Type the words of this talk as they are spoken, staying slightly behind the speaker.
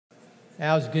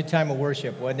That was a good time of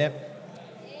worship, wasn't it?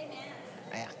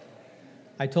 Amen.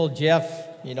 I told Jeff,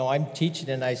 I'm teaching,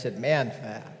 and I said, man,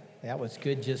 that was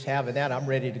good just having that. I'm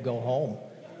ready to go home.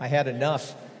 I had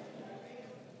enough.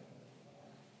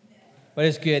 But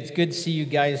it's good. It's good to see you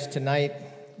guys tonight.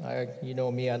 You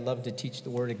know me, I love to teach the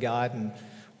Word of God, and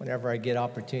whenever I get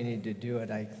opportunity to do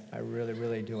it, I really,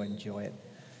 really do enjoy it.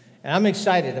 And I'm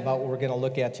excited about what we're going to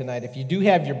look at tonight. If you do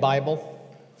have your Bible,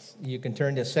 you can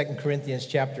turn to 2 Corinthians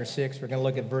chapter 6. We're going to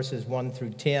look at verses 1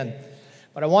 through 10.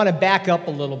 But I want to back up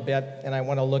a little bit, and I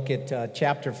want to look at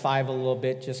chapter 5 a little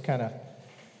bit, just kind of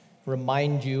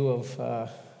remind you of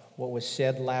what was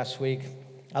said last week.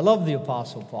 I love the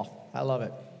Apostle Paul. I love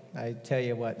it. I tell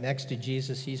you what, next to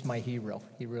Jesus, he's my hero.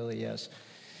 He really is.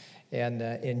 And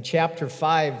in chapter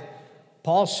 5,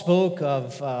 Paul spoke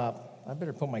of, I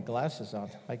better put my glasses on.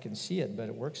 I can see it, but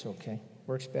it works okay.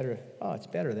 Works better. Oh, it's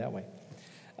better that way.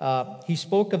 He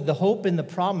spoke of the hope and the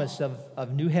promise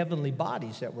of new heavenly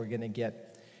bodies that we're going to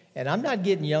get. And I'm not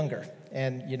getting younger.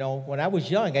 And, when I was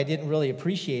young, I didn't really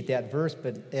appreciate that verse.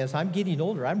 But as I'm getting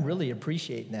older, I'm really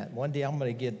appreciating that. One day I'm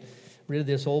going to get rid of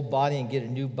this old body and get a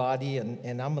new body, and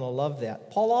I'm going to love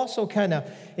that. Paul also kind of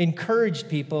encouraged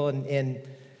people and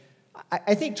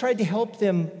I think tried to help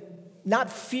them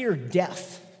not fear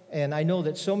death. And I know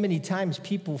that so many times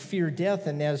people fear death,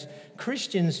 and as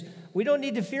Christians, we don't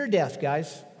need to fear death,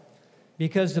 guys.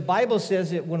 Because the Bible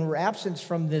says that when we're absent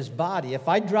from this body, if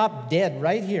I drop dead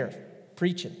right here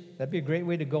preaching, that'd be a great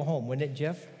way to go home, wouldn't it,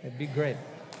 Jeff? That'd be great.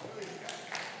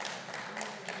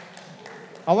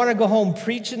 I want to go home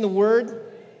preaching the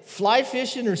word, fly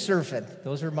fishing, or surfing.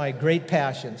 Those are my great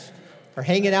passions, or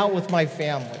hanging out with my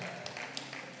family.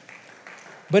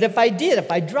 But if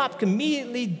I dropped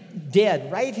immediately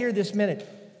dead right here this minute,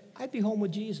 I'd be home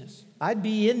with Jesus. I'd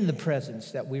be in the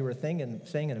presence that we were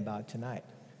singing about tonight.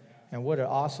 And what an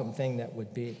awesome thing that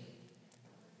would be.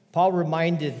 Paul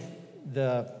reminded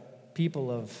the people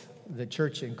of the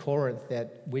church in Corinth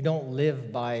that we don't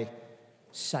live by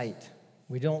sight.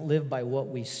 We don't live by what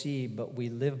we see, but we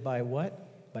live by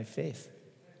what? By faith.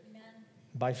 Amen.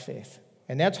 By faith.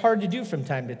 And that's hard to do from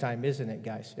time to time, isn't it,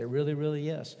 guys? It really, really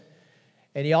is.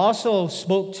 And he also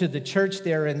spoke to the church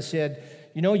there and said,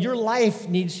 your life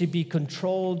needs to be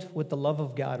controlled with the love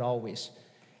of God always.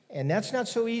 And that's not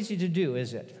so easy to do,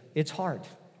 is it? It's hard.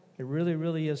 It really,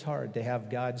 really is hard to have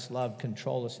God's love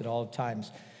control us at all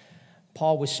times.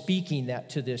 Paul was speaking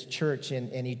that to this church,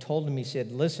 and he told them, he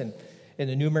said, listen, in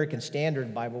the New American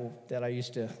Standard Bible that I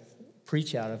used to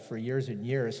preach out of for years and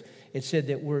years, it said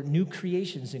that we're new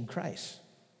creations in Christ.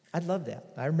 I love that.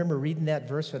 I remember reading that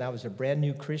verse when I was a brand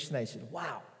new Christian. I said,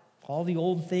 wow, all the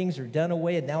old things are done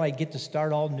away, and now I get to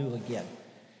start all new again.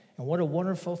 And what a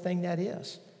wonderful thing that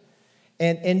is.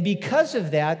 And because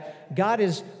of that, God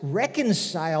has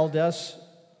reconciled us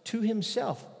to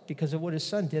himself because of what his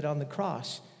son did on the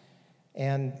cross.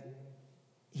 And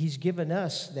he's given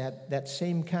us that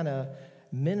same kind of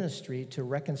ministry to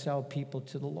reconcile people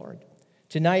to the Lord.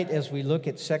 Tonight, as we look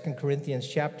at 2 Corinthians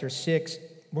chapter 6,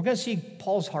 we're going to see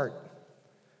Paul's heart.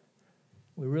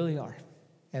 We really are.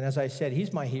 And as I said,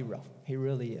 he's my hero. He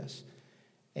really is.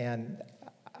 And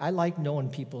I like knowing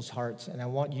people's hearts, and I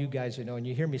want you guys to know, and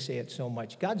you hear me say it so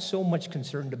much. God's so much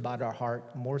concerned about our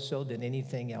heart, more so than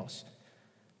anything else.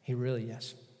 He really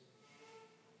is.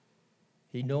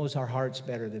 He knows our hearts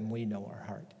better than we know our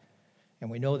heart. And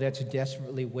we know that's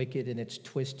desperately wicked and it's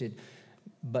twisted,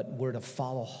 but we're to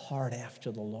follow hard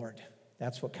after the Lord.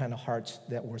 That's what kind of hearts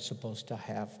that we're supposed to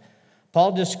have.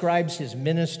 Paul describes his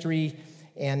ministry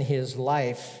and his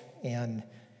life, and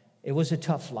it was a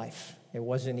tough life. It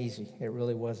wasn't easy. It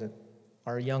really wasn't.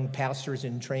 Our young pastors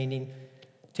in training,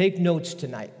 take notes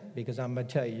tonight, because I'm going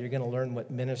to tell you, you're going to learn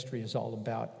what ministry is all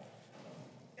about.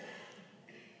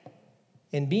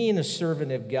 And being a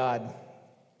servant of God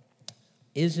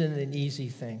isn't an easy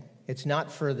thing. It's not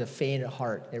for the faint of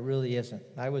heart. It really isn't.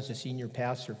 I was a senior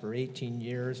pastor for 18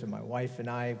 years, and my wife and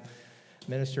I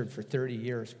ministered for 30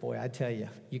 years. Boy, I tell you,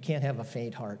 you can't have a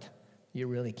faint heart. You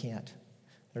really can't.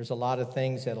 There's a lot of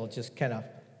things that'll just kind of,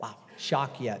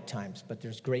 shock you at times, but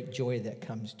there's great joy that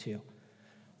comes too.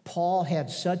 Paul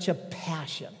had such a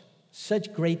passion,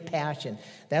 such great passion.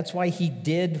 That's why he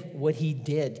did what he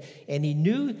did. And he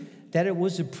knew that it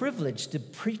was a privilege to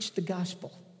preach the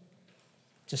gospel,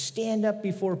 to stand up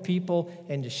before people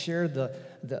and to share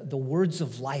the words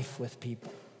of life with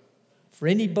people. For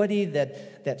anybody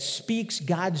that speaks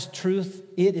God's truth,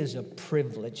 it is a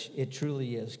privilege. It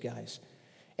truly is, guys.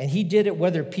 And he did it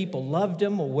whether people loved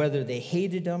him or whether they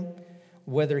hated him,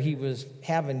 whether he was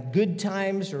having good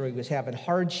times or he was having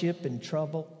hardship and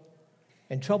trouble.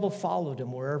 And trouble followed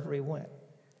him wherever he went.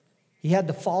 He had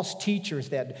the false teachers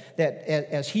that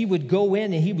as he would go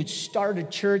in and he would start a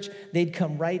church, they'd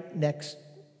come right next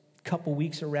couple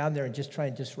weeks around there and just try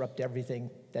and disrupt everything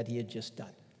that he had just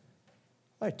done.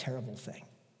 What a terrible thing.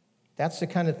 That's the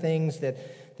kind of things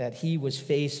that he was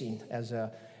facing as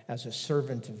a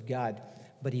servant of God,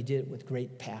 but he did it with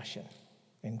great passion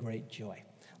and great joy.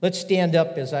 Let's stand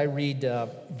up as I read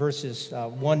verses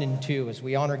 1 and 2 as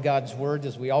we honor God's word,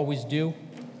 as we always do,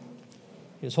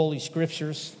 his holy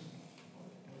scriptures.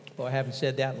 Well, I haven't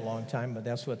said that in a long time, but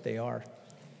that's what they are.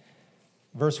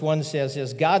 Verse 1 says,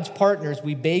 as God's partners,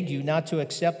 we beg you not to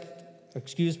accept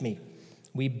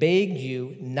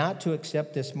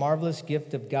this marvelous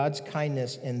gift of God's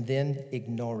kindness and then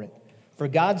ignore it. For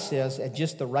God says, at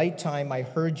just the right time I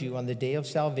heard you on the day of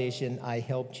salvation, I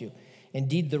helped you.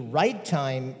 Indeed, the right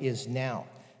time is now.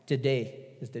 Today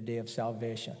is the day of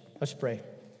salvation. Let's pray.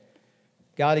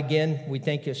 God, again, we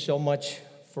thank you so much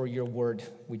for your word.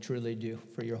 We truly do,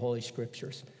 for your holy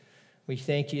scriptures. We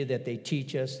thank you that they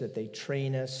teach us, that they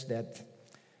train us,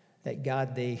 that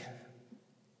God, they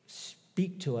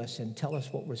speak to us and tell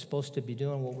us what we're supposed to be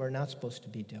doing, what we're not supposed to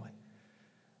be doing.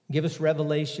 Give us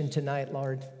revelation tonight,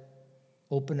 Lord.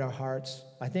 Open our hearts.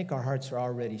 I think our hearts are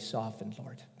already softened,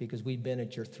 Lord, because we've been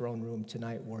at your throne room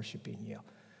tonight worshiping you.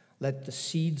 Let the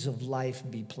seeds of life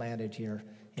be planted here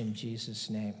in Jesus'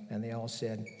 name. And they all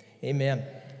said, amen.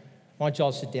 Why don't you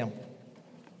all sit down?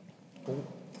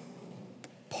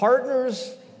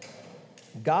 Partners,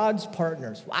 God's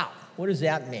partners. Wow, what does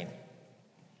that mean?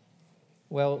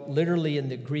 Well, literally in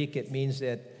the Greek, it means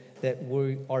that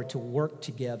we are to work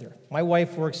together. My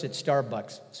wife works at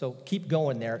Starbucks, so keep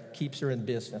going there. Keeps her in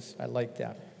business. I like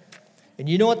that. And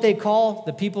you know what they call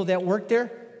the people that work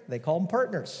there? They call them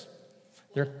partners.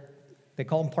 They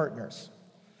call them partners.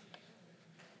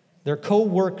 They're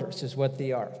co-workers is what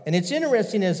they are. And it's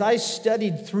interesting as I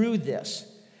studied through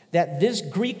this, that this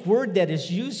Greek word that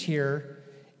is used here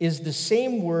is the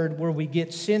same word where we get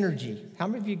synergy. How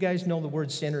many of you guys know the word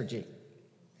synergy?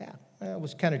 Yeah, it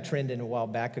was kind of trending a while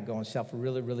back ago and stuff, a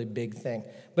really, really big thing.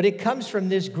 But it comes from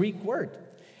this Greek word.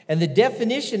 And the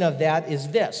definition of that is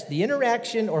this: the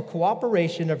interaction or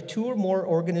cooperation of two or more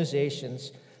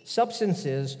organizations,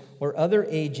 substances, or other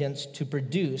agents to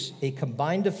produce a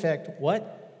combined effect,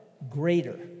 what?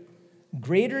 Greater.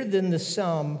 Greater than the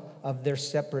sum of their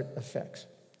separate effects.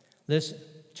 Listen,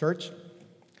 church,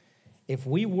 if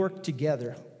we work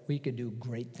together, we can do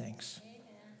great things.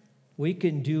 We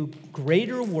can do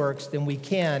greater works than we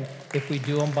can if we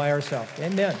do them by ourselves.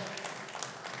 Amen.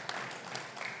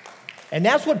 And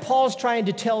that's what Paul's trying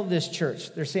to tell this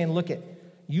church. They're saying, look,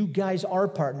 you guys are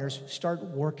partners. Start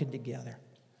working together.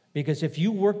 Because if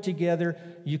you work together,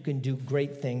 you can do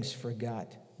great things for God.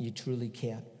 You truly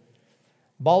can.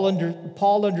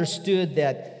 Paul understood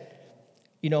that,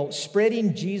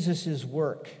 spreading Jesus'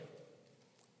 work,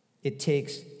 it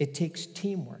takes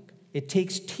teamwork. It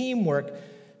takes teamwork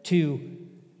to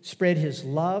spread his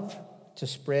love, to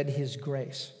spread his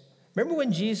grace. Remember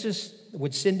when Jesus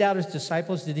would send out his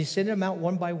disciples? Did he send them out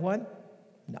one by one?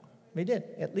 No, he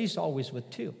didn't. At least always with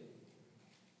two.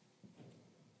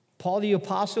 Paul the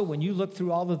Apostle, when you look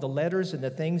through all of the letters and the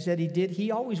things that he did, he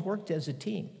always worked as a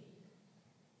team.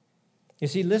 You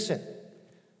see, listen,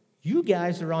 you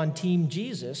guys are on Team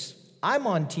Jesus. I'm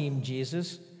on Team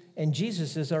Jesus, and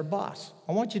Jesus is our boss.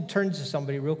 I want you to turn to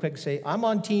somebody real quick and say, I'm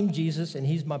on Team Jesus, and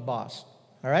he's my boss.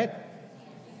 All right?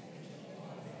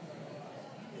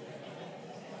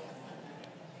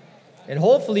 And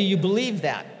hopefully you believe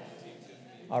that.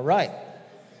 All right.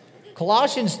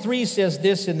 Colossians 3 says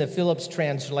this in the Phillips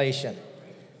translation.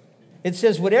 It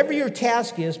says, whatever your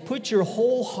task is, put your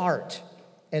whole heart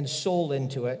and soul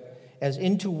into it, as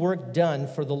into work done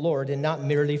for the Lord and not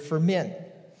merely for men.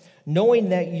 Knowing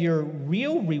that your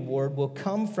real reward will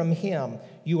come from him,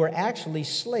 you are actually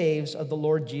slaves of the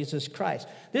Lord Jesus Christ.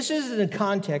 This is in the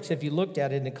context, if you looked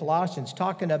at it in Colossians,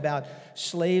 talking about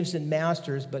slaves and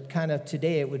masters, but kind of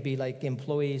today it would be like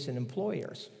employees and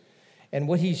employers. And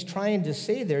what he's trying to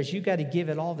say there is you got to give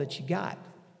it all that you got.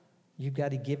 You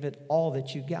got to give it all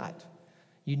that you got.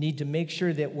 You need to make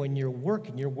sure that when you're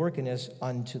working as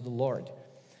unto the Lord.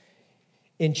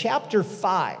 In chapter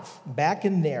 5, back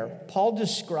in there, Paul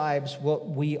describes what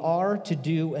we are to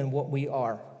do and what we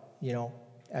are,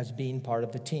 as being part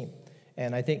of the team.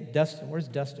 And I think Dustin, where's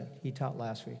Dustin? He taught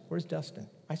last week. Where's Dustin?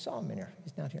 I saw him in here.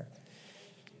 He's not here.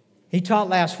 He taught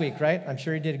last week, right? I'm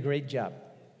sure he did a great job.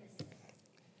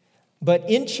 But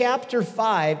in chapter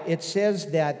 5, it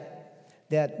says that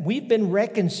we've been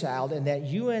reconciled and that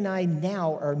you and I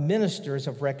now are ministers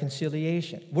of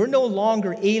reconciliation. We're no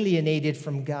longer alienated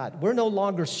from God. We're no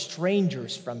longer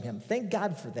strangers from him. Thank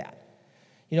God for that.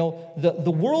 You know,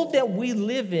 the world that we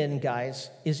live in, guys,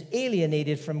 is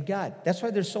alienated from God. That's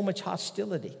why there's so much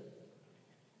hostility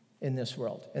in this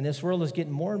world. And this world is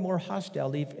getting more and more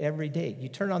hostile every day. You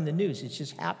turn on the news, it's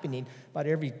just happening about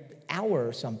every hour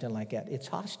or something like that. It's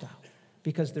hostile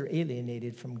because they're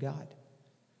alienated from God.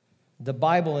 The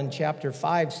Bible in chapter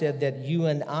 5 said that you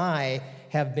and I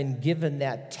have been given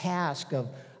that task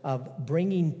of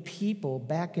bringing people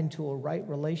back into a right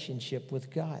relationship with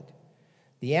God.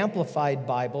 The Amplified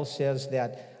Bible says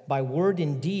that by word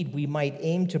and deed, we might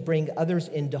aim to bring others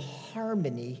into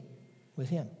harmony with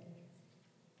Him.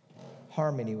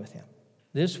 Harmony with Him.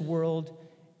 This world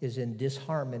is in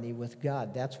disharmony with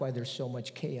God. That's why there's so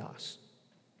much chaos.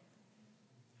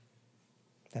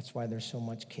 That's why there's so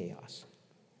much chaos.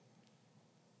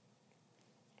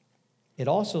 It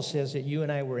also says that you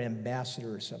and I were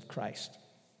ambassadors of Christ.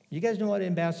 You guys know what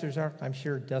ambassadors are? I'm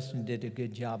sure Dustin did a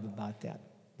good job about that.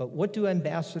 But what do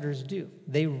ambassadors do?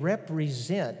 They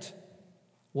represent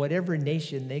whatever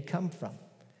nation they come from,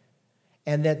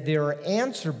 and that they're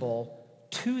answerable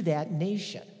to that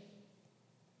nation.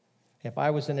 If I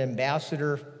was an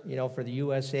ambassador, for the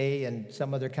USA and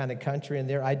some other kind of country in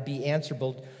there, I'd be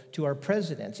answerable to our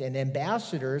presidents. And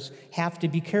ambassadors have to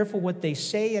be careful what they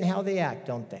say and how they act,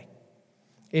 don't they?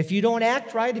 If you don't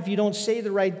act right, if you don't say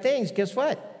the right things, guess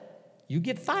what? You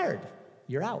get fired.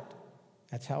 You're out.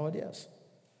 That's how it is.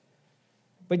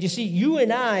 But you see, you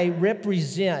and I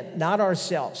represent not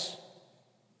ourselves.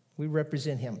 We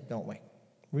represent Him, don't we?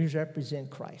 We represent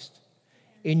Christ.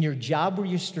 In your job where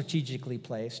you're strategically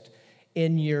placed,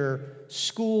 in your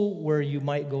school where you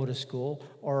might go to school,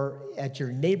 or at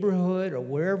your neighborhood or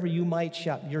wherever you might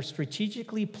shop, you're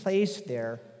strategically placed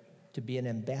there to be an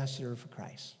ambassador for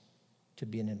Christ, to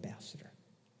be an ambassador.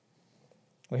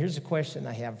 Well, here's a question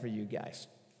I have for you guys.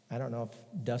 I don't know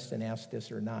if Dustin asked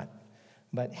this or not,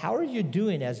 but how are you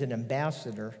doing as an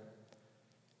ambassador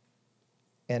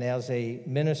and as a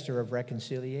minister of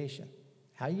reconciliation?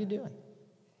 How are you doing?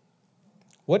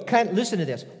 Listen to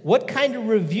this. What kind of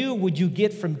review would you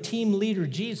get from team leader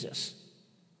Jesus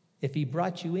if he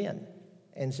brought you in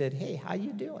and said, hey, how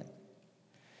you doing?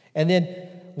 And then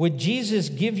would Jesus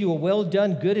give you a well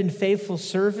done, good and faithful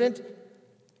servant?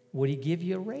 Would he give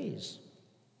you a raise?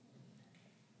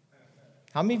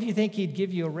 How many of you think he'd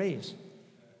give you a raise?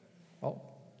 Oh,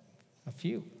 a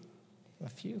few.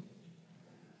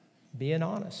 Being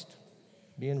honest.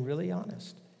 Being really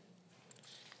honest.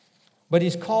 But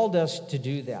he's called us to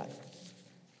do that.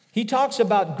 He talks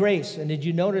about grace. And did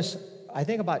you notice, I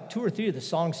think about 2 or 3 of the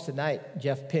songs tonight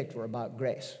Jeff picked were about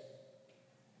grace.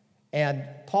 And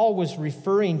Paul was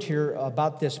referring to here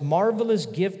about this marvelous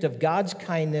gift of God's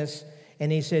kindness,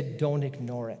 and he said, don't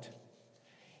ignore it.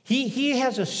 He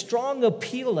has a strong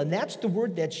appeal, and that's the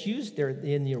word that's used there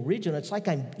in the original. It's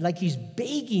like he's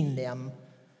begging them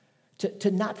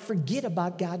to not forget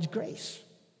about God's grace.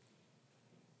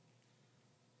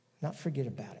 Not forget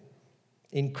about it.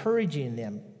 Encouraging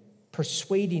them,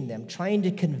 persuading them, trying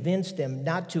to convince them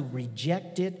not to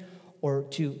reject it or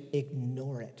to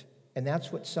ignore it. And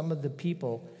that's what some of the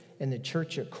people in the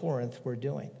church at Corinth were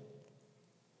doing.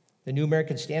 The New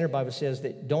American Standard Bible says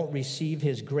that don't receive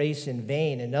his grace in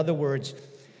vain. In other words,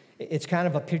 it's kind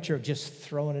of a picture of just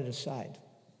throwing it aside.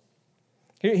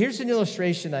 Here's an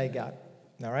illustration I got,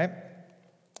 all right?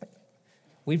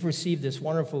 We've received this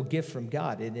wonderful gift from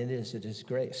God, and it is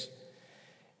grace.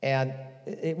 And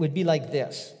it would be like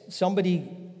this.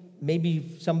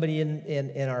 Maybe somebody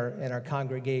in our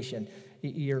congregation,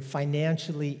 you're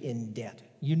financially in debt.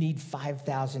 You need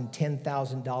 $5,000,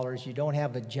 $10,000. You don't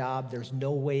have a job. There's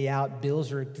no way out.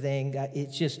 Bills are a thing.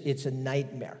 It's a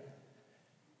nightmare.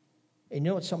 And you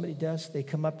know what somebody does? They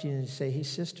come up to you and say, hey,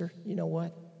 sister, you know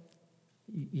what?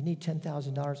 You need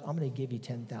 $10,000. I'm going to give you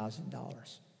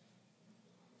 $10,000.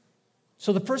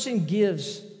 So the person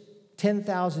gives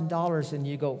 $10,000 and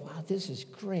you go, wow, this is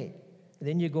great. And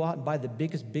then you go out and buy the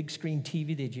biggest big screen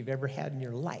TV that you've ever had in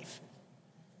your life.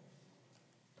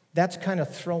 That's kind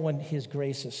of throwing his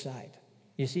grace aside.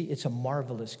 You see, it's a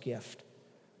marvelous gift.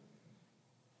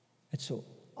 It's an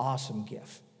awesome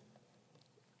gift.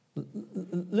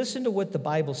 Listen to what the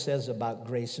Bible says about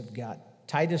grace of God.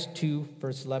 Titus 2,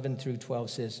 verse 11 through 12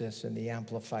 says this in the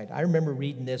Amplified. I remember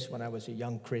reading this when I was a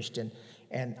young Christian,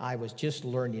 and I was just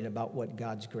learning about what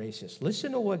God's grace is.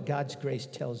 Listen to what God's grace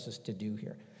tells us to do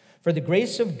here. For the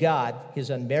grace of God,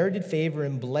 his unmerited favor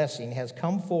and blessing, has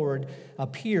come forward,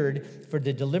 appeared for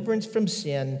the deliverance from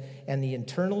sin and the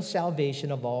eternal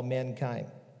salvation of all mankind.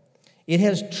 It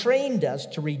has trained us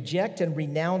to reject and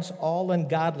renounce all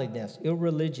ungodliness,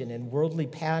 irreligion, and worldly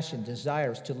passion,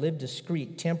 desires to live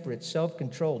discreet, temperate,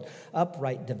 self-controlled,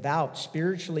 upright, devout,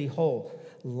 spiritually whole.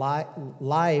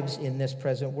 lives in this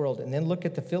present world. And then look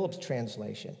at the Phillips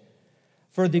translation.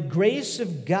 For the grace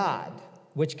of God,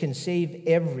 which can save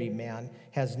every man,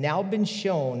 has now been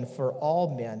shown for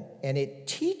all men, and it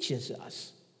teaches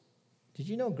us. Did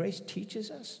you know grace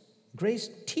teaches us? Grace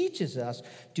teaches us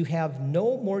to have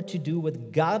no more to do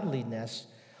with godliness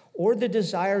or the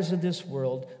desires of this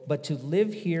world, but to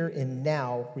live here and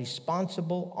now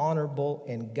responsible, honorable,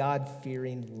 and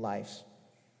God-fearing lives.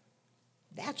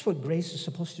 That's what grace is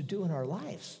supposed to do in our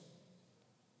lives,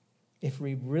 if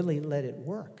we really let it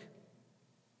work.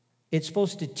 It's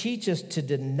supposed to teach us to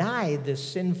deny the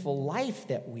sinful life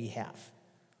that we have.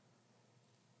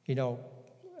 You know,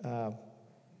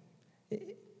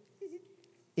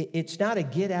 it's not a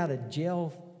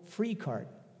get-out-of-jail-free card,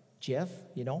 Jeff,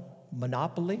 you know.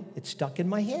 Monopoly, it's stuck in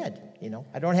my head, you know.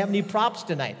 I don't have any props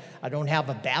tonight. I don't have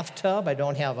a bathtub. I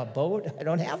don't have a boat. I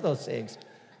don't have those things.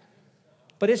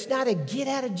 But it's not a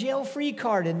get-out-of-jail-free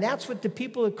card, and that's what the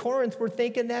people at Corinth were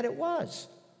thinking that it was.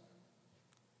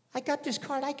 I got this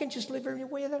card. I can just live every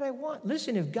way that I want.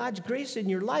 Listen, if God's grace in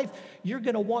your life, you're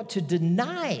going to want to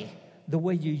deny the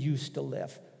way you used to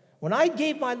live. When I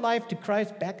gave my life to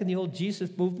Christ back in the old Jesus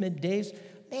movement days,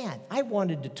 man, I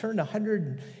wanted to turn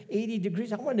 180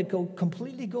 degrees. I wanted to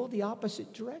completely go the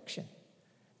opposite direction.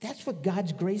 That's what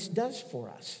God's grace does for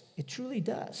us. It truly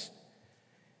does.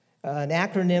 An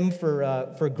acronym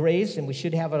for grace, and we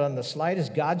should have it on the slide, is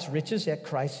God's riches at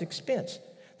Christ's expense.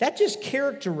 That just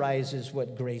characterizes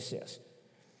what grace is.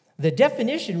 The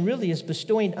definition really is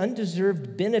bestowing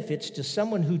undeserved benefits to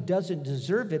someone who doesn't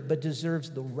deserve it, but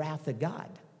deserves the wrath of God.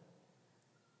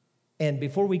 And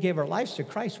before we gave our lives to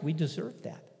Christ, we deserved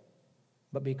that.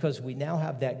 But because we now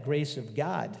have that grace of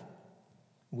God,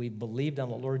 we believed on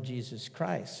the Lord Jesus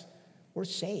Christ, we're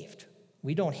saved.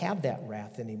 We don't have that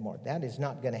wrath anymore. That is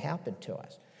not going to happen to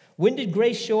us. When did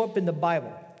grace show up in the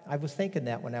Bible? I was thinking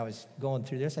that when I was going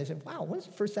through this. I said, wow, when's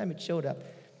the first time it showed up?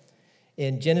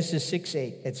 In Genesis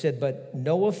 6:8, it said, but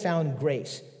Noah found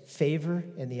grace, favor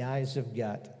in the eyes of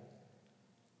God.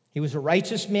 He was a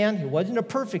righteous man. He wasn't a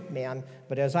perfect man.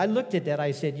 But as I looked at that,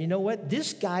 I said, you know what?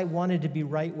 This guy wanted to be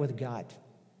right with God.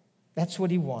 That's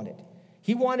what he wanted.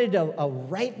 He wanted a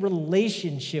right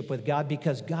relationship with God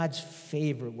because God's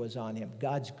favor was on him.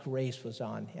 God's grace was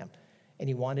on him. And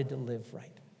he wanted to live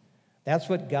right. That's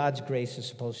what God's grace is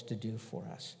supposed to do for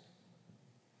us.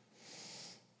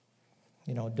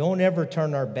 You know, don't ever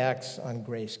turn our backs on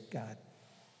grace, God.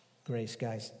 Grace,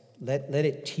 guys. Let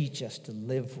it teach us to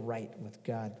live right with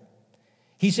God.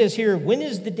 He says here, when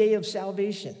is the day of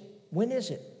salvation? When is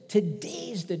it?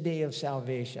 Today's the day of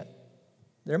salvation.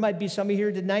 There might be some of you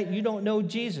here tonight, you don't know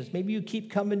Jesus. Maybe you keep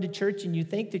coming to church and you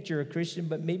think that you're a Christian,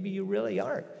 but maybe you really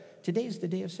aren't. Today's the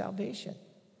day of salvation.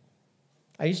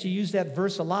 I used to use that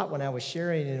verse a lot when I was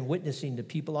sharing and witnessing to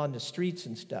people on the streets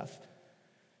and stuff.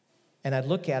 And I'd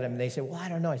look at them and they say, well, I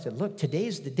don't know. I said, look,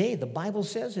 today's the day. The Bible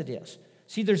says it is.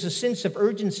 See, there's a sense of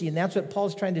urgency, and that's what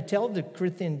Paul's trying to tell the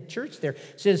Corinthian church there.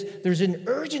 He says there's an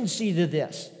urgency to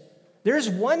this. There's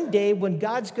one day when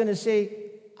God's going to say,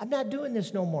 I'm not doing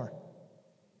this no more.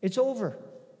 It's over.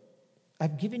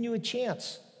 I've given you a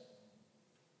chance.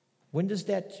 When does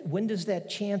that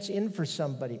chance end for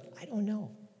somebody? I don't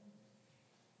know.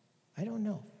 I don't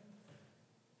know.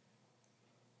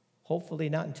 Hopefully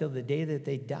not until the day that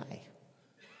they die.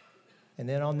 And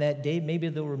then on that day, maybe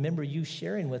they'll remember you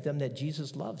sharing with them that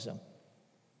Jesus loves them.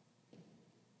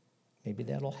 Maybe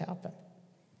that'll happen.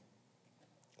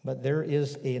 But there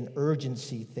is an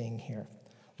urgency thing here.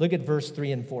 Look at verse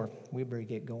 3 and 4. We better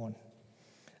get going.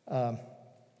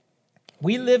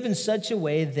 We live in such a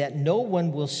way that no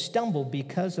one will stumble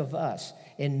because of us,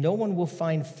 and no one will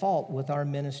find fault with our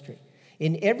ministry.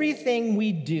 In everything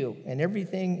we do, and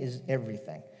everything is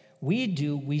everything,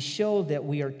 we show that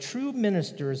we are true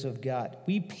ministers of God.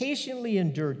 We patiently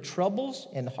endure troubles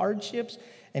and hardships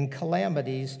and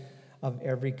calamities of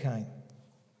every kind.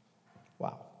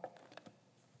 Wow.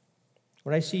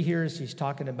 What I see here is he's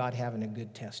talking about having a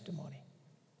good testimony.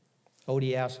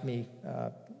 Odie asked me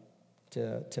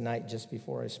tonight just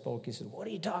before I spoke, he said, what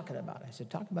are you talking about? I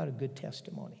said, talk about a good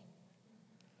testimony.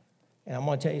 And I'm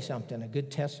going to tell you something. A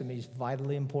good testimony is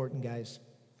vitally important, guys.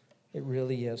 It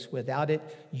really is. Without it,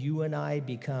 you and I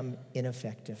become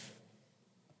ineffective.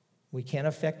 We can't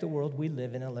affect the world we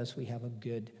live in unless we have a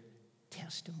good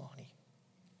testimony.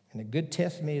 And a good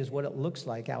testimony is what it looks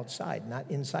like outside,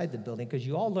 not inside the building, because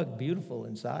you all look beautiful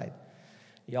inside.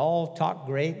 You all talk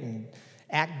great and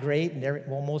act great, and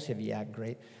well, most of you act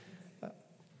great.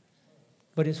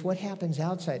 but it's what happens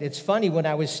outside. It's funny, when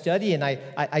I was studying,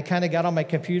 I kind of got on my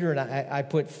computer and I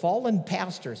put fallen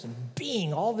pastors, and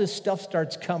bing, all this stuff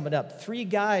starts coming up. 3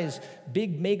 guys,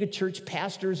 big mega church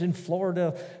pastors in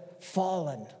Florida,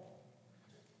 fallen.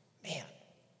 Man,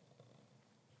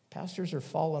 pastors are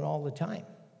fallen all the time.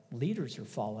 Leaders are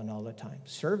fallen all the time.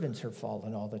 Servants are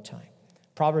fallen all the time.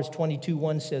 Proverbs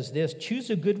 22:1 says this: choose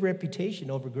a good reputation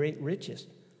over great riches.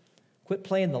 Quit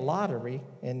playing the lottery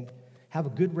and have a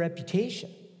good reputation.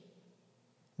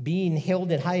 Being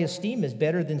held in high esteem is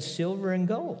better than silver and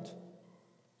gold.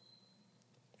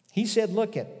 He said,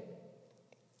 look at,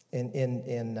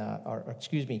 in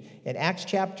Acts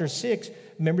chapter 6,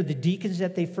 remember the deacons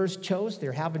that they first chose?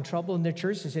 They're having trouble in their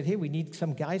church. They said, hey, we need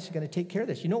some guys who are going to take care of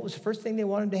this. You know what was the first thing they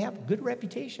wanted to have? Good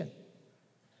reputation.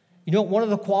 You know what one of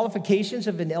the qualifications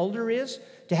of an elder is?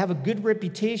 To have a good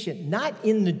reputation, not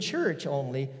in the church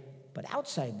only, but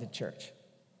outside the church.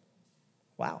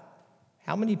 Wow.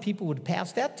 How many people would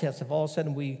pass that test if all of a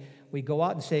sudden we go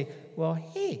out and say, well,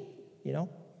 hey,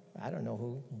 I don't know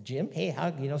who, Jim, hey,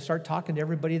 how, start talking to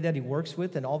everybody that he works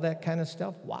with and all that kind of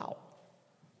stuff. Wow.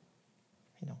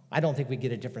 I don't think we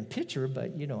get a different picture,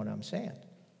 but you know what I'm saying.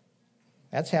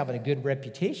 That's having a good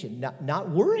reputation, not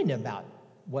worrying about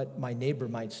what my neighbor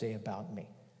might say about me.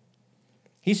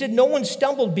 He said, no one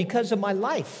stumbled because of my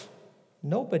life.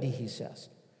 Nobody, he says.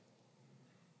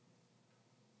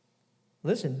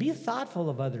 Listen, be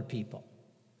thoughtful of other people.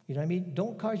 You know what I mean?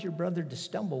 Don't cause your brother to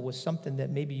stumble with something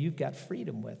that maybe you've got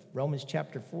freedom with. Romans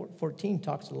chapter 14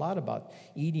 talks a lot about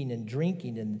eating and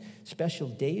drinking and special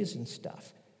days and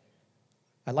stuff.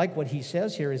 I like what he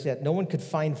says here is that no one could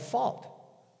find fault.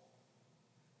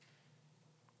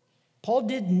 Paul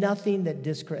did nothing that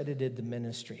discredited the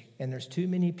ministry. And there's too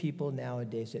many people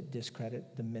nowadays that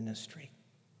discredit the ministry.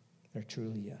 There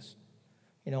truly is.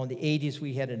 In the 80s,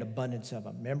 we had an abundance of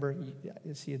them. Remember,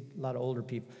 you see a lot of older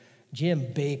people.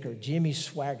 Jim Baker, Jimmy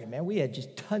Swaggart, man, we had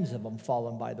just tons of them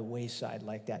falling by the wayside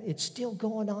like that. It's still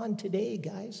going on today,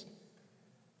 guys.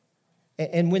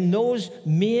 And when those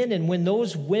men and when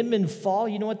those women fall,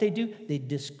 you know what they do? They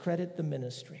discredit the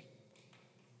ministry.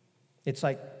 It's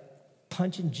like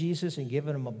punching Jesus and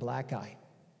giving him a black eye.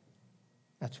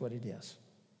 That's what it is.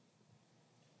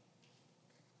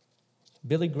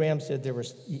 Billy Graham said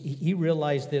he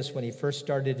realized this when he first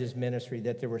started his ministry,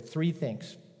 that there were 3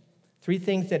 things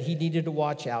that he needed to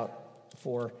watch out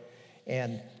for,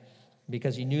 and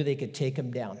because he knew they could take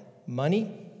him down: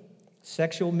 money,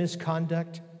 sexual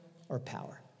misconduct, or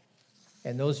power.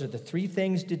 And those are the 3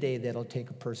 things today that'll take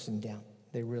a person down.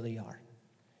 They really are.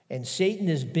 And Satan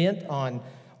is bent on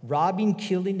robbing,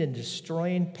 killing, and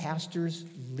destroying pastors,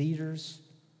 leaders,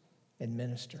 and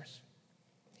ministers.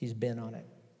 He's bent on it.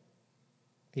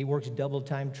 He works double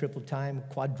time, triple time,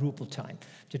 quadruple time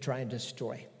to try and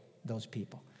destroy those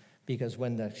people. Because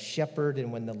when the shepherd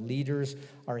and when the leaders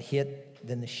are hit,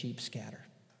 then the sheep scatter.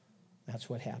 That's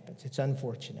what happens. It's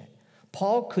unfortunate.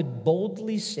 Paul could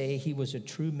boldly say he was a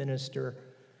true minister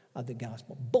of the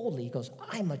gospel. Boldly, he goes,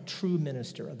 I'm a true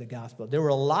minister of the gospel. There were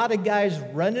a lot of guys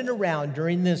running around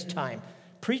during this time,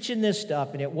 preaching this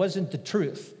stuff, and it wasn't the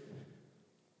truth.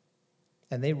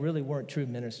 And they really weren't true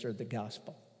minister of the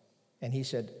gospel. And he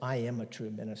said, I am a true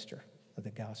minister of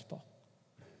the gospel.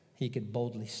 He could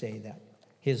boldly say that.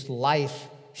 His life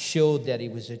showed that he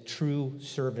was a true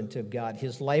servant of God.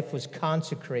 His life was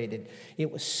consecrated.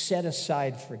 It was set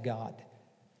aside for God.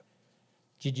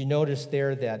 Did you notice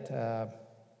there that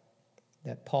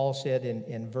Paul said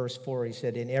in verse 4, he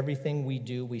said, in everything we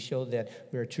do, we show that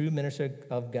we're a true minister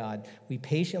of God. We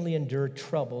patiently endure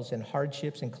troubles and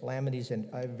hardships and calamities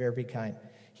of every kind.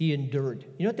 He endured.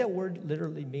 You know what that word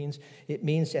literally means? It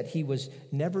means that he was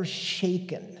never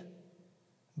shaken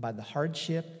by the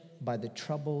hardship, by the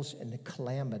troubles, and the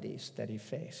calamities that he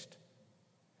faced.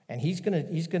 And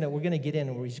we're gonna get in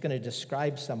and he's gonna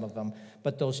describe some of them.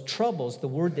 But those troubles, the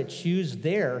word that's used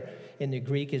there in the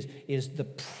Greek is the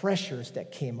pressures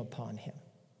that came upon him.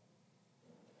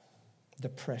 The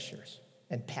pressures.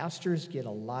 And pastors get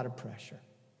a lot of pressure.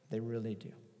 They really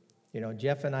do.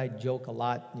 Jeff and I joke a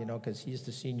lot, because he's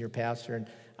the senior pastor, and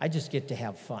I just get to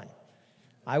have fun.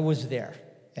 I was there,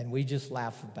 and we just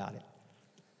laugh about it.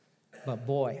 But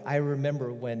boy, I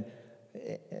remember when,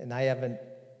 and I haven't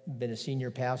been a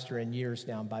senior pastor in years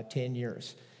now, about 10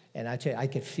 years, and I tell you, I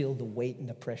could feel the weight and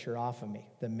the pressure off of me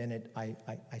the minute I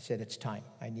said it's time.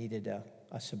 I needed a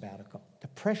sabbatical. The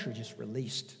pressure just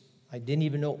released. I didn't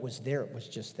even know it was there. It was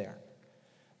just there.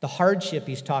 The hardship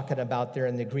he's talking about there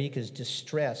in the Greek is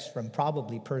distress from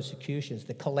probably persecutions.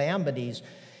 The calamities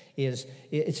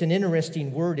it's an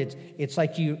interesting word. It's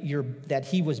like that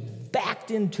he was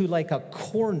backed into like a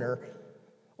corner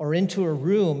or into a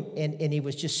room, and he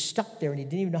was just stuck there, and he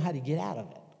didn't even know how to get out of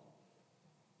it.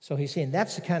 So he's saying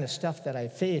that's the kind of stuff that I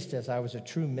faced as I was a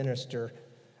true minister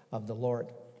of the Lord.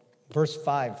 Verse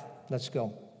 5, let's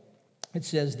go. It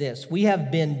says this, we have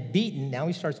been beaten. Now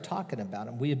he starts talking about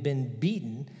him. We have been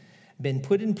beaten, been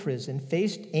put in prison,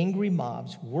 faced angry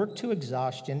mobs, worked to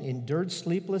exhaustion, endured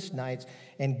sleepless nights,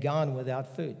 and gone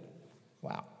without food.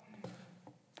 Wow.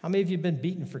 How many of you have been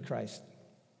beaten for Christ?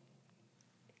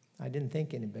 I didn't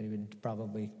think anybody would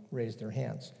probably raise their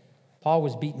hands. Paul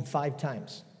was beaten 5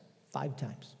 times. 5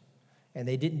 times. And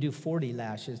they didn't do 40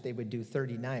 lashes, they would do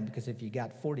 39, because if you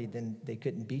got 40, then they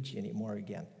couldn't beat you anymore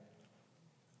again.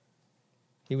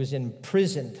 He was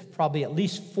imprisoned probably at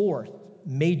least 4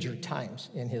 major times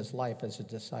in his life as a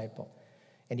disciple.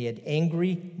 And he had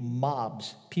angry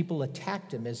mobs. People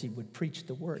attacked him as he would preach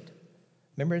the word.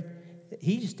 Remember,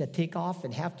 he used to take off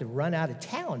and have to run out of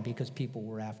town because people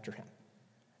were after him.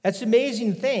 That's the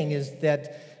amazing thing is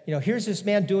that, here's this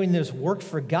man doing this work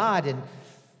for God, and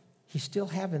he's still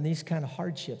having these kind of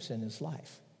hardships in his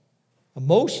life.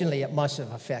 Emotionally, it must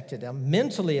have affected him.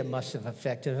 Mentally, it must have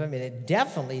affected him. And it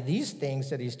definitely, these things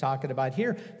that he's talking about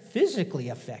here, physically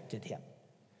affected him.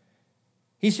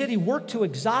 He said he worked to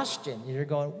exhaustion. You're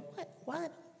going,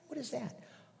 what? What is that?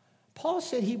 Paul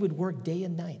said he would work day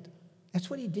and night. That's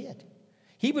what he did.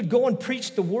 He would go and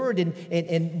preach the word,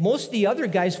 and most of the other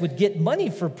guys would get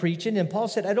money for preaching, and Paul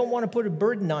said, I don't want to put a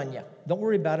burden on you. Don't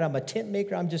worry about it. I'm a tent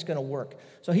maker. I'm just going to work.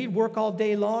 So he'd work all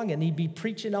day long, and he'd be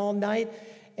preaching all night,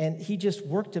 and he just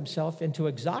worked himself into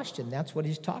exhaustion. That's what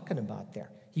he's talking about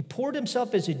there. He poured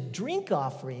himself as a drink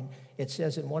offering, it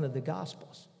says in one of the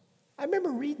Gospels. I remember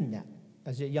reading that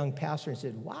as a young pastor and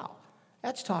said, wow,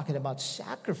 that's talking about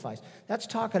sacrifice. That's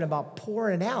talking about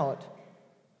pouring out,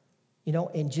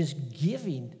 and just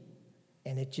giving,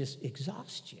 and it just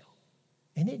exhausts you.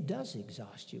 And it does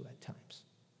exhaust you at times.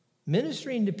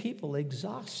 Ministering to people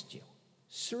exhausts you.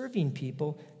 Serving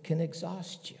people can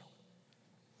exhaust you.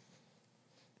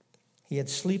 He had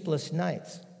sleepless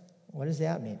nights. What does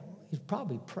that mean? He's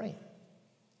probably praying.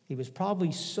 He was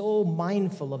probably so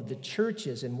mindful of the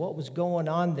churches and what was going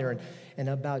on there and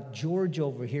about George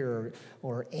over here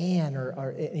or Ann,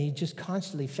 and he just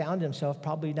constantly found himself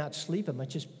probably not sleeping, but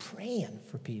just praying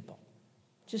for people.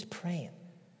 Just praying.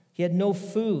 He had no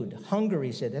food, hunger,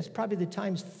 he said. That's probably the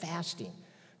times fasting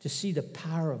to see the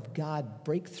power of God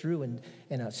break through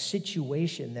in a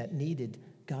situation that needed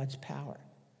God's power.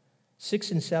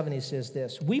 6 and 7, he says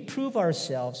this, we prove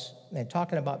ourselves, and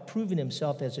talking about proving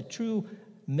himself as a true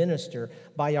minister,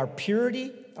 by our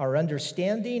purity, our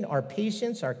understanding, our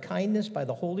patience, our kindness, by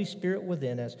the Holy Spirit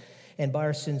within us, and by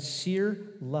our sincere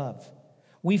love.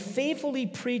 We faithfully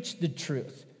preach the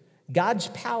truth. God's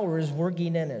power is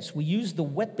working in us. We use the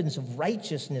weapons of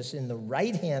righteousness in the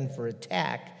right hand for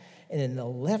attack and in the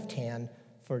left hand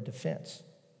for defense.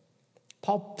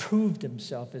 Paul proved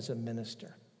himself as a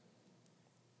minister.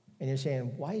 And you're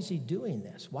saying, why is he doing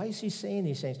this? Why is he saying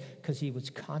these things? Because he was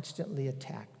constantly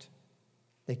attacked.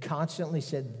 They constantly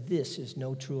said, this is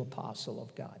no true apostle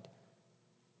of God.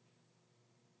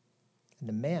 And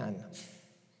the man,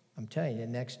 I'm telling you,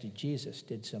 next to Jesus,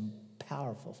 did some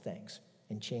powerful things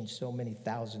and changed so many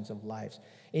thousands of lives.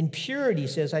 In purity, he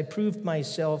says, I proved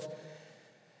myself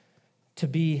to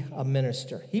be a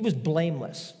minister. He was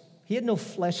blameless. He had no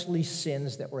fleshly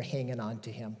sins that were hanging on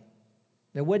to him.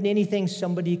 There wasn't anything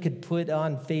somebody could put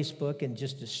on Facebook and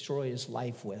just destroy his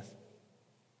life with.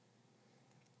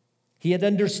 He had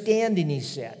understanding, he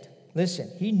said.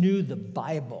 Listen, he knew the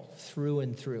Bible through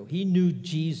and through. He knew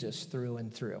Jesus through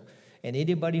and through. And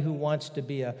anybody who wants to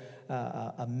be a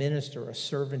minister, a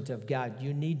servant of God,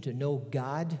 you need to know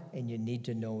God and you need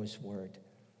to know his word.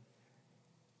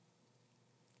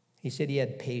 He said he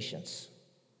had patience.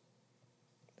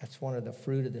 That's one of the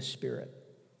fruit of the Spirit.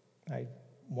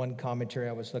 One commentary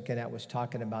I was looking at was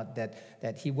talking about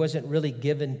that he wasn't really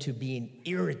given to being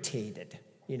irritated,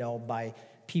 by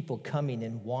people coming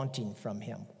and wanting from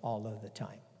him all of the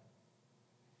time.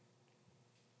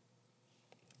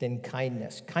 Then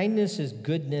kindness. Kindness is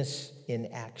goodness in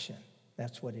action.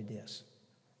 That's what it is.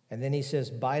 And then he says,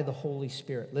 by the Holy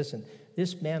Spirit. Listen,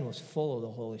 this man was full of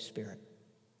the Holy Spirit.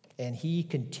 And he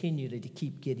continued to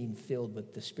keep getting filled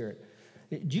with the Spirit.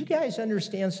 Do you guys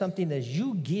understand something? As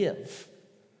you give,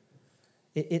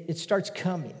 it starts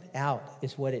coming out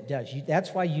is what it does.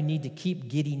 That's why you need to keep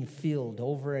getting filled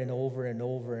over and over and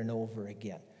over and over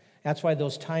again. That's why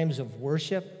those times of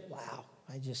worship, wow,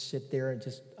 I just sit there and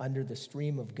just under the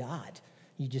stream of God.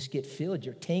 You just get filled.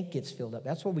 Your tank gets filled up.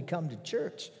 That's why we come to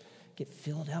church. Get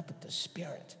filled up with the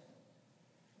Spirit.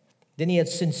 Then he had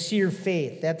sincere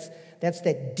faith. That's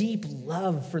that deep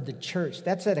love for the church.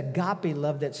 That's that agape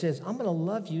love that says, I'm going to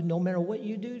love you no matter what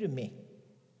you do to me.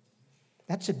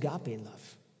 That's agape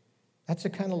love. That's the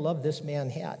kind of love this man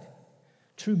had.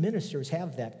 True ministers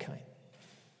have that kind.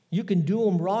 You can do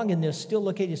them wrong and they'll still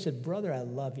look at you and say, brother, I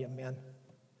love you, man.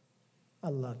 I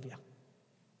love you.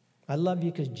 I love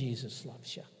you because Jesus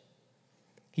loves you.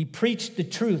 He preached the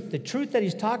truth. The truth that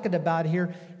he's talking about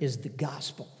here is the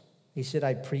gospel. He said,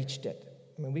 I preached it.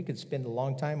 I mean, we could spend a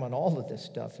long time on all of this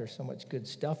stuff. There's so much good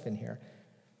stuff in here.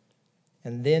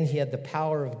 And then he had the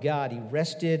power of God. He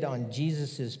rested on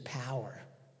Jesus' power.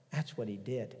 That's what he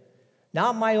did.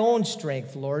 Not my own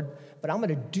strength, Lord, but I'm going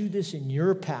to do this in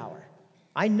your power.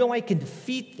 I know I can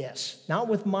defeat this, not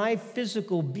with my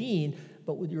physical being,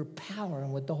 but with your power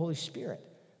and with the Holy Spirit.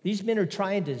 These men are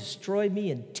trying to destroy me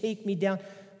and take me down.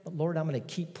 But Lord, I'm going to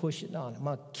keep pushing on. I'm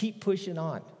going to keep pushing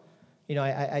on. You know,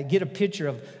 I get a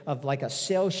picture of like a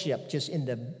sail ship just in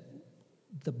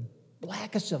the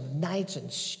blackest of nights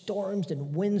and storms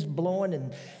and winds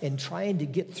blowing and trying to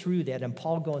get through that. And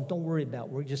Paul going, don't worry about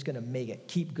it. We're just going to make it.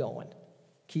 Keep going.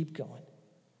 Keep going.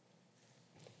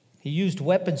 He used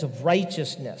weapons of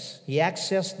righteousness. He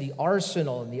accessed the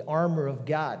arsenal and the armor of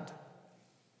God.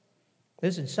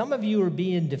 Listen, some of you are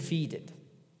being defeated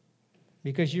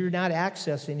because you're not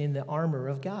accessing in the armor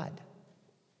of God.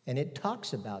 And it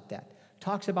talks about that. It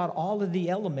talks about all of the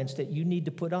elements that you need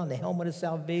to put on, the helmet of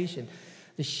salvation,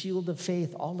 the shield of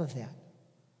faith, all of that.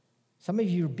 Some of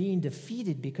you are being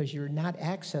defeated because you're not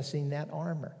accessing that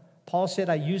armor. Paul said,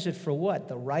 I use it for what?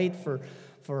 The right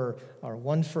or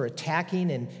one for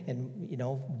attacking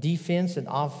and defense and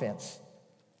offense.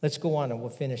 Let's go on and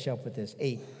we'll finish up with this.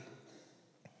 8.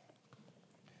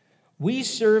 We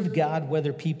serve God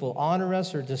whether people honor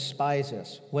us or despise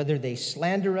us, whether they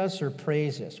slander us or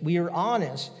praise us. We are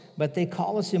honest, but they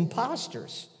call us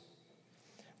imposters.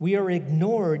 We are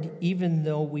ignored even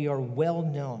though we are well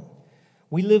known.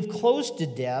 We live close to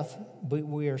death, but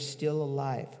we are still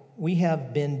alive. We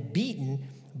have been beaten,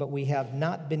 but we have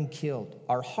not been killed.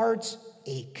 Our hearts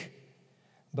ache,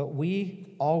 but we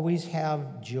always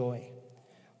have joy.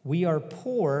 We are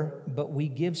poor, but we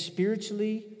give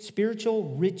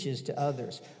spiritual riches to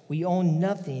others. We own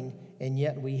nothing, and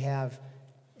yet we have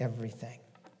everything.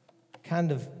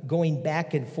 Kind of going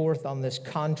back and forth on this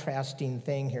contrasting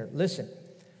thing here. Listen,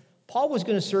 Paul was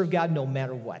going to serve God no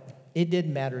matter what. It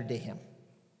didn't matter to him.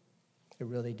 It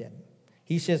really didn't.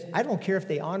 He says, I don't care if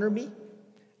they honor me.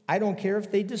 I don't care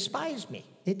if they despise me.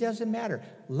 It doesn't matter.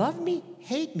 Love me,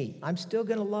 hate me. I'm still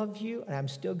going to love you, and I'm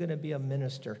still going to be a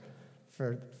minister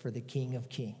for the King of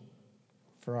Kings,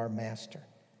 for our Master.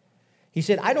 He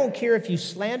said, I don't care if you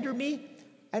slander me.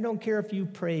 I don't care if you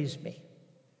praise me.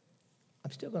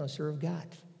 I'm still going to serve God.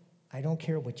 I don't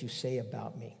care what you say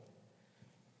about me.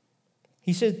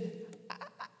 He said,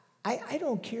 I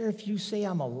don't care if you say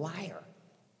I'm a liar,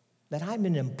 that I'm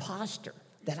an imposter,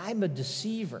 that I'm a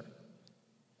deceiver.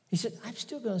 He said, I'm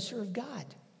still going to serve God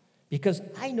because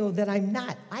I know that I'm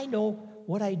not. I know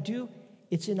what I do.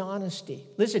 It's in honesty.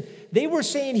 Listen, they were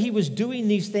saying he was doing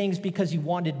these things because he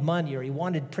wanted money or he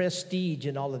wanted prestige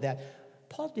and all of that.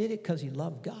 Paul did it because he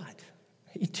loved God.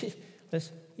 He did.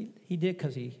 Listen, he did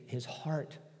because his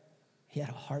heart, he had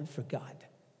a heart for God.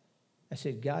 I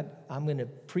said, God, I'm going to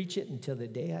preach it until the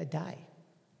day I die.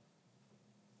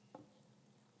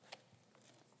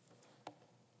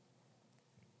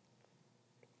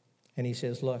 And he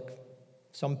says, look,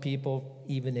 some people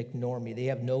even ignore me. They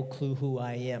have no clue who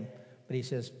I am. But he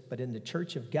says, but in the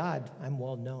church of God, I'm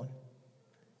well known.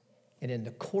 And in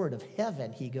the court of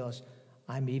heaven, he goes,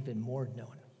 I'm even more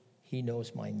known. He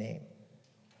knows my name.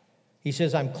 He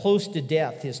says, I'm close to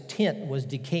death. His tent was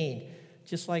decaying.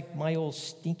 Just like my old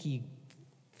stinky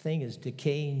thing is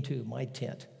decaying too, my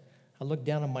tent. I look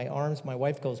down on my arms. My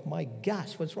wife goes, my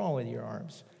gosh, what's wrong with your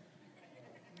arms?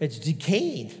 It's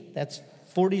decaying. That's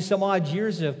 40 some odd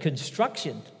years of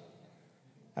construction.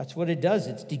 That's what it does.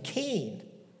 It's decaying.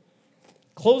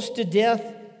 Close to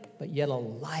death, but yet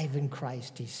alive in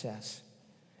Christ, he says.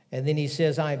 And then he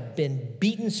says, I've been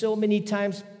beaten so many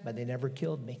times, but they never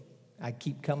killed me. I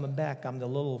keep coming back. I'm the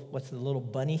little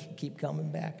bunny? Keep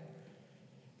coming back.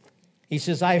 He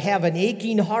says, I have an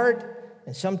aching heart,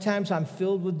 and sometimes I'm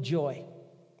filled with joy.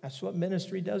 That's what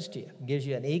ministry does to you. It gives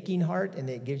you an aching heart, and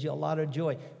it gives you a lot of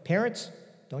joy. Parents,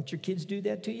 don't your kids do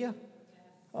that to you?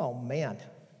 Oh, man,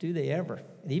 do they ever.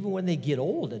 And even when they get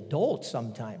old, adults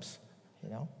sometimes.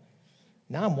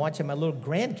 Now I'm watching my little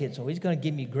grandkids, so he's going to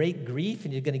give me great grief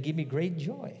and he's going to give me great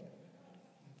joy.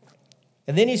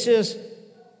 And then he says,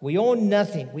 we own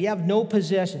nothing. We have no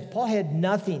possessions. Paul had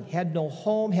nothing, had no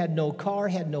home, had no car,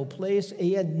 had no place.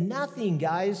 He had nothing,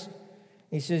 guys.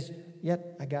 He says,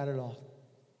 yet I got it all.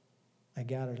 I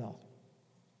got it all.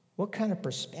 What kind of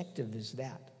perspective is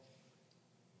that?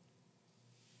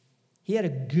 He had a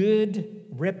good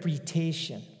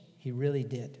reputation. He really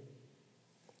did.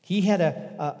 He had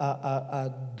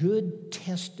a good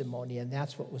testimony, and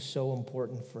that's what was so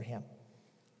important for him.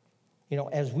 You know,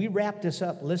 as we wrap this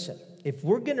up, listen, if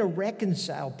we're going to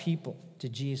reconcile people to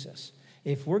Jesus,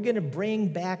 if we're going to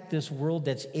bring back this world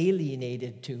that's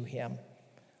alienated to him,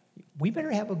 we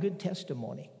better have a good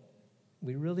testimony.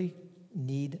 We really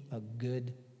need a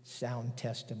good, sound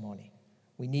testimony.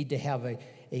 We need to have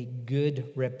a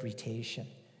good reputation.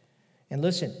 And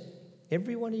listen,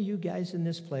 every one of you guys in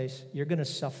this place, you're going to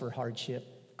suffer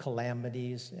hardship,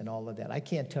 calamities, and all of that. I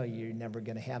can't tell you you're never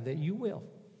going to have that. You will.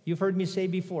 You've heard me say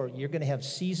before, you're going to have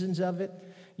seasons of it.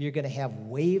 You're going to have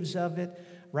waves of it.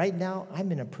 Right now,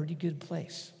 I'm in a pretty good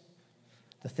place.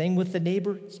 The thing with the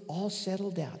neighbor, it's all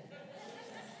settled out.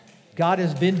 God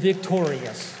has been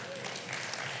victorious.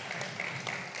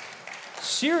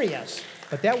 Serious.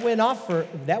 But that went on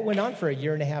for a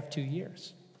year and a half, 2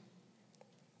 years.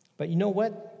 But you know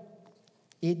what?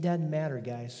 It doesn't matter,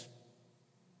 guys.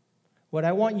 What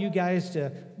I want you guys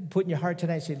to put in your heart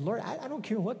tonight, say, Lord, I don't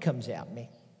care what comes at me.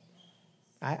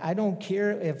 I don't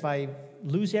care if I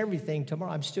lose everything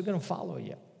tomorrow. I'm still going to follow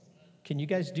you. Can you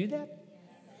guys do that?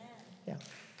 Yeah.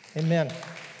 Amen.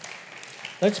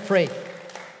 Let's pray.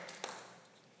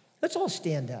 Let's all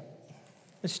stand up.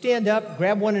 Let's stand up,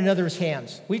 grab one another's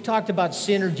hands. We talked about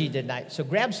synergy tonight, so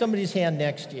grab somebody's hand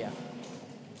next to you.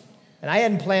 And I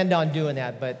hadn't planned on doing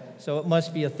that, but so it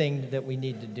must be a thing that we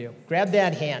need to do. Grab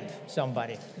that hand,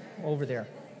 somebody, over there.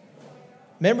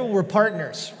 Remember, we're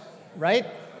partners, right?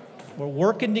 We're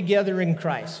working together in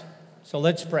Christ. So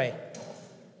let's pray.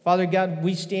 Father God,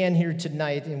 we stand here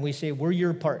tonight and we say, we're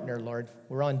your partner, Lord.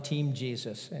 We're on Team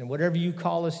Jesus. And whatever you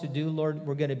call us to do, Lord,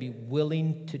 we're going to be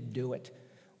willing to do it.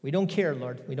 We don't care,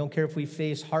 Lord. We don't care if we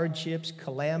face hardships,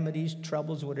 calamities,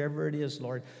 troubles, whatever it is,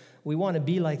 Lord. We want to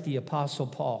be like the Apostle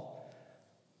Paul.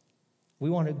 We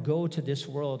want to go to this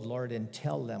world, Lord, and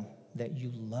tell them that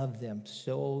you love them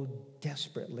so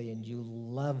desperately and you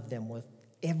love them with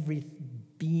every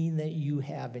being that you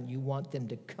have, and you want them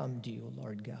to come to you,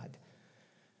 Lord God.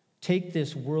 Take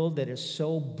this world that is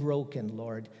so broken,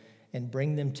 Lord, and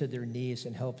bring them to their knees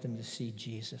and help them to see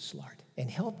Jesus, Lord. And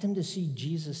help them to see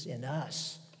Jesus in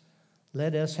us.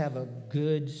 Let us have a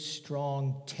good,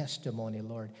 strong testimony,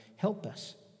 Lord. Help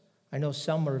us. I know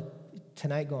some are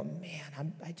tonight going,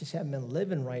 man, I just haven't been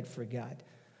living right for God.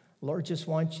 Lord just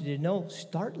wants you to know,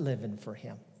 start living for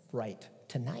him right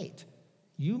tonight.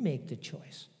 You make the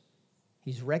choice.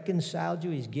 He's reconciled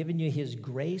you. He's given you his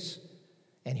grace,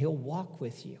 and he'll walk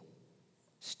with you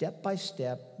step by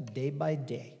step, day by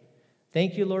day.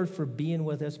 Thank you, Lord, for being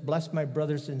with us. Bless my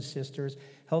brothers and sisters.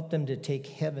 Help them to take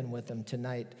heaven with them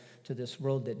tonight to this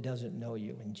world that doesn't know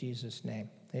you. In Jesus' name,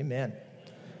 amen.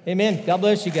 Amen. God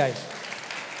bless you guys.